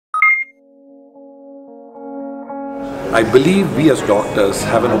I believe we as doctors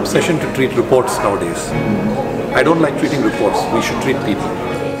have an obsession to treat reports nowadays. I don't like treating reports. We should treat people.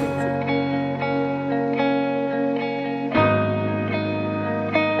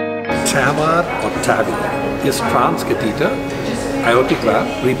 TAVR or TAVR is transcatheter aortic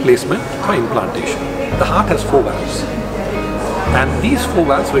valve replacement or implantation. The heart has 4 valves, and these 4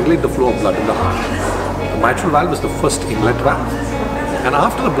 valves regulate the flow of blood in the heart. The mitral valve is the first inlet valve, and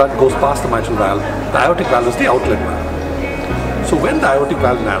after the blood goes past the mitral valve, the aortic valve is the outlet valve. So when the aortic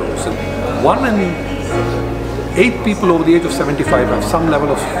valve narrows, and 1 in 8 people over the age of 75 have some level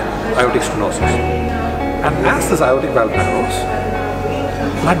of aortic stenosis, and as this aortic valve narrows,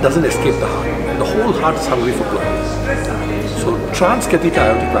 blood doesn't escape the heart. The whole heart is hungry for blood. So transcatheter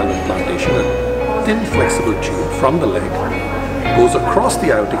aortic valve implantation, a thin flexible tube from the leg, goes across the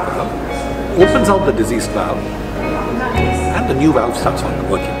aortic valve, opens out the diseased valve, and the new valve starts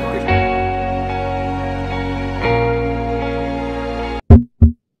working.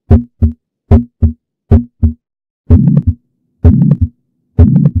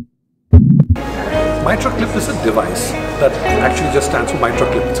 Mitra Clip is a device that actually just stands for Mitra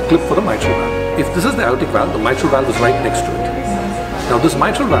Clip. It's a clip for the mitral valve. If this is the aortic valve, the mitral valve is right next to it. Now this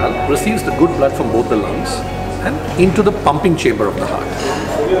mitral valve receives the good blood from both the lungs and into the pumping chamber of the heart.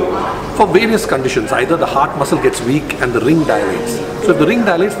 For various conditions, either the heart muscle gets weak and the ring dilates. So if the ring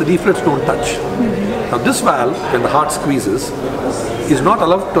dilates, the leaflets don't touch. Now this valve, when the heart squeezes, is not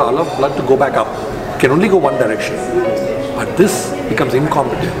allowed to allow blood to go back up. It can only go one direction. But this becomes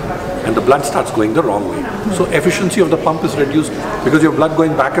incompetent, and the blood starts going the wrong way. So efficiency of the pump is reduced because you have blood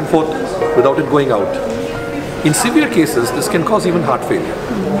going back and forth without it going out. In severe cases, this can cause even heart failure.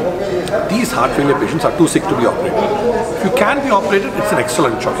 These heart failure patients are too sick to be operated. If you can be operated, it's an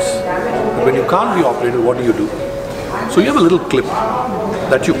excellent choice. But when you can't be operated, what do you do? So you have a little clip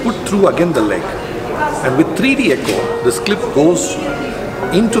that you put through again the leg. And with 3D echo, this clip goes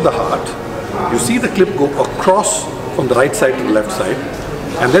into the heart. You see the clip go across from the right side to the left side.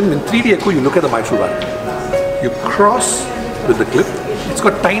 And then in 3D echo, you look at the mitral valve. You cross with the clip. It's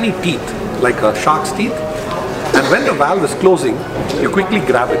got tiny teeth, like a shark's teeth. And when the valve is closing, you quickly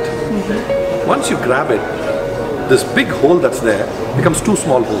grab it. Once you grab it, this big hole that's there becomes 2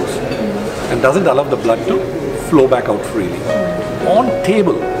 small holes and doesn't allow the blood to flow back out freely. On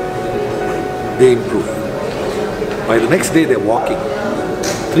table, they improve. By the next day, they're walking.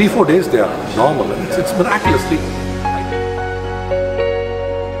 3-4 days, they are normal. And it's miraculously.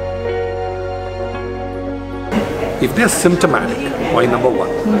 If they're symptomatic, point number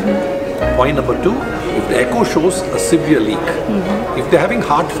 1. Point number 2, if the echo shows a severe leak. If they're having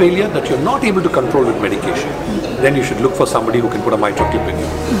heart failure that you're not able to control with medication, then you should look for somebody who can put a Mitra Clip in you.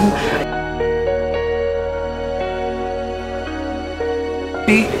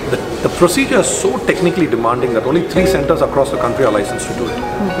 The procedure is so technically demanding that only 3 centers across the country are licensed to do it.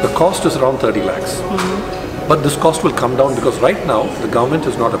 The cost is around 30 lakhs. But this cost will come down because right now the government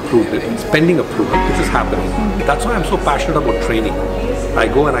has not approved it. It's pending approval, which is happening. That's why I'm so passionate about training. I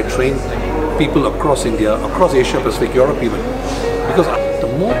go and I train people across India, across Asia Pacific, Europe even. Because the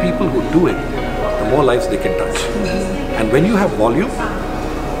more people who do it, the more lives they can touch. And when you have volume,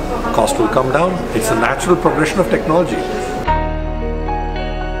 cost will come down. It's a natural progression of technology.